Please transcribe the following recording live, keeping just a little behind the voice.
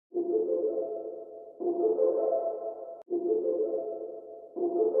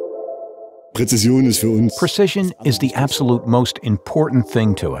Precision is the absolute most important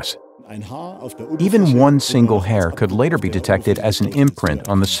thing to us. Even one single hair could later be detected as an imprint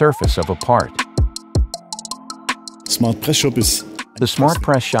on the surface of a part. The Smart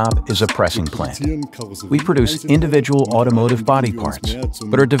Press Shop is a pressing plant. We produce individual automotive body parts,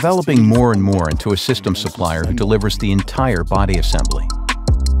 but are developing more and more into a system supplier who delivers the entire body assembly.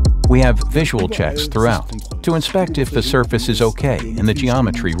 We have visual checks throughout to inspect if the surface is okay and the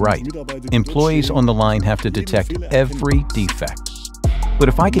geometry right. Employees on the line have to detect every defect. But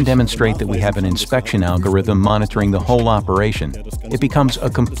if I can demonstrate that we have an inspection algorithm monitoring the whole operation, it becomes a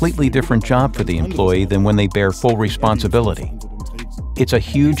completely different job for the employee than when they bear full responsibility. It's a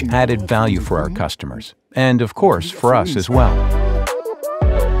huge added value for our customers, and of course for us as well.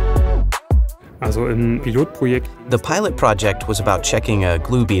 The pilot project was about checking a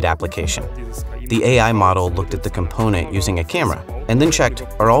glue bead application. The AI model looked at the component using a camera and then checked,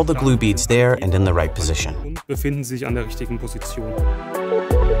 are all the glue beads there and in the right position?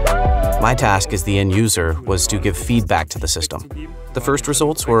 My task as the end user was to give feedback to the system. The first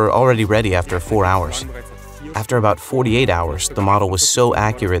results were already ready after 4 hours. After about 48 hours, the model was so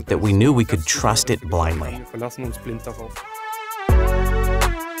accurate that we knew we could trust it blindly.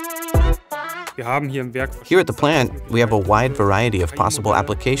 Here at the plant, we have a wide variety of possible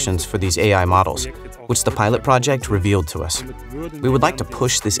applications for these AI models, which the pilot project revealed to us. We would like to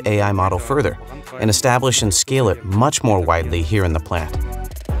push this AI model further and establish and scale it much more widely here in the plant.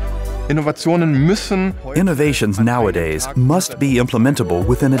 Innovations nowadays must be implementable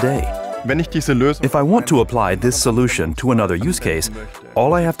within a day. If I want to apply this solution to another use case,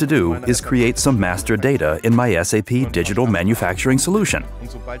 all I have to do is create some master data in my SAP Digital Manufacturing solution.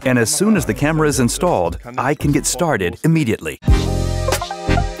 And as soon as the camera is installed, I can get started immediately.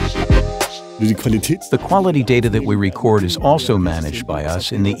 The quality data that we record is also managed by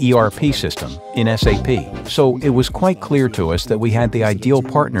us in the ERP system in SAP, so it was quite clear to us that we had the ideal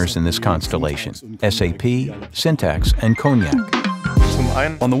partners in this constellation: SAP, Syntax, and Cogniac.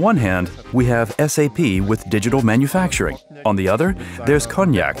 On the one hand, we have SAP with digital manufacturing. On the other, there's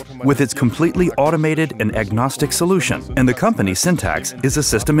Cogniac with its completely automated and agnostic solution. And the company Syntax is a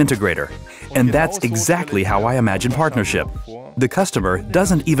system integrator. And that's exactly how I imagine partnership. The customer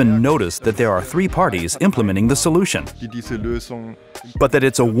doesn't even notice that there are 3 parties implementing the solution, but that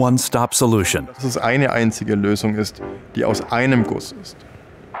it's a one-stop solution. Dass es eine einzige Lösung ist, die aus einem Guss ist.